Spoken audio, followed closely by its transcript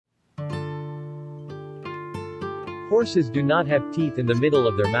Horses do not have teeth in the middle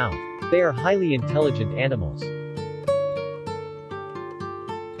of their mouth. They are highly intelligent animals.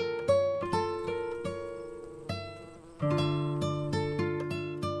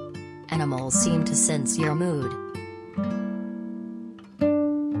 Animals seem to sense your mood.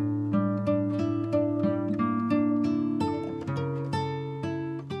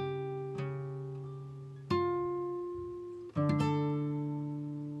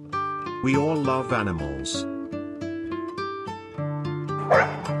 We all love animals.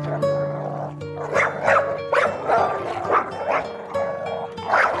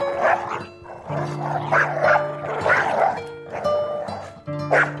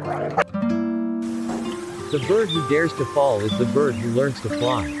 The bird who dares to fall is the bird who learns to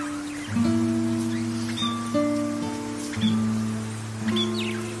fly.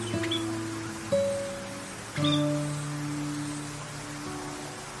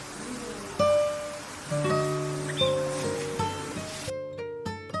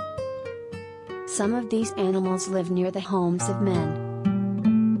 Some of these animals live near the homes of men.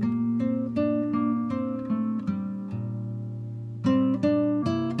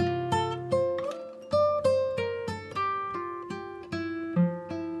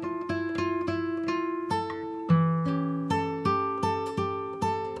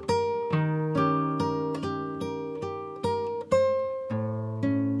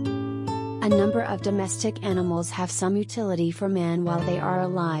 A number of domestic animals have some utility for man while they are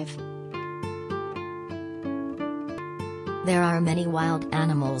alive. There are many wild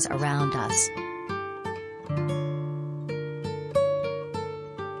animals around us.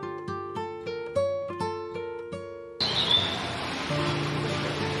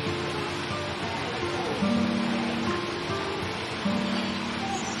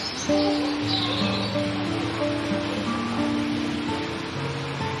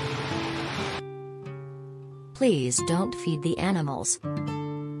 Please don't feed the animals.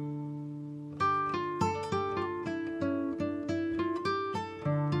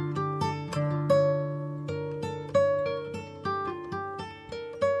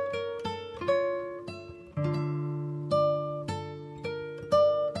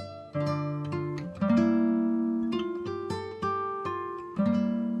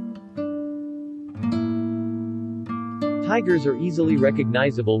 Tigers are easily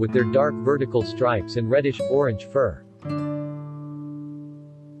recognizable with their dark vertical stripes and reddish-orange fur.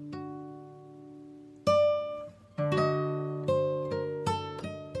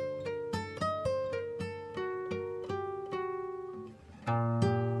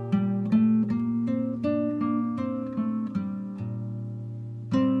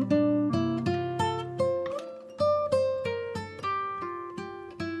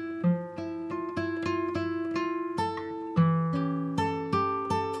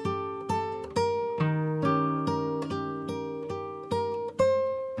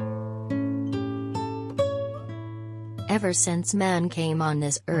 Ever since man came on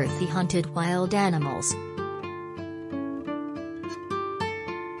this earth, he hunted wild animals.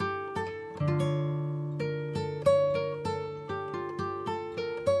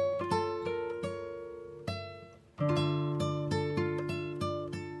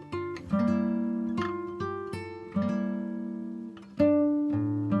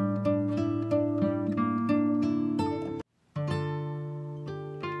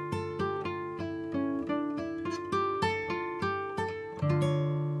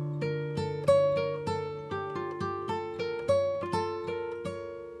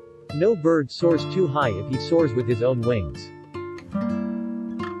 No bird soars too high if he soars with his own wings.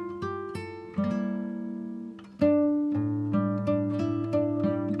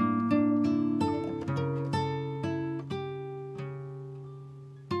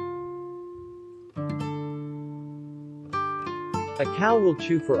 A cow will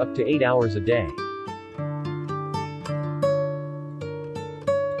chew for up to 8 hours a day.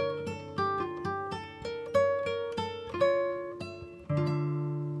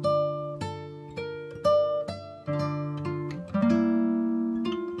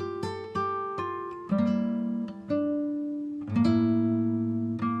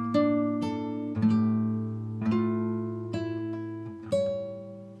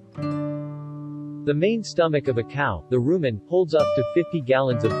 The main stomach of a cow, the rumen, holds up to 50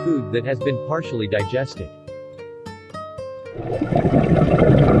 gallons of food that has been partially digested.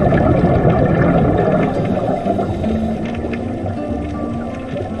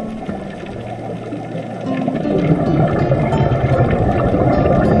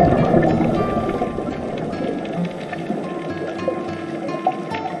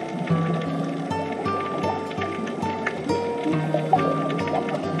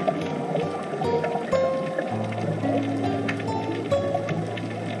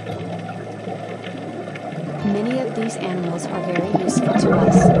 Many of these animals are very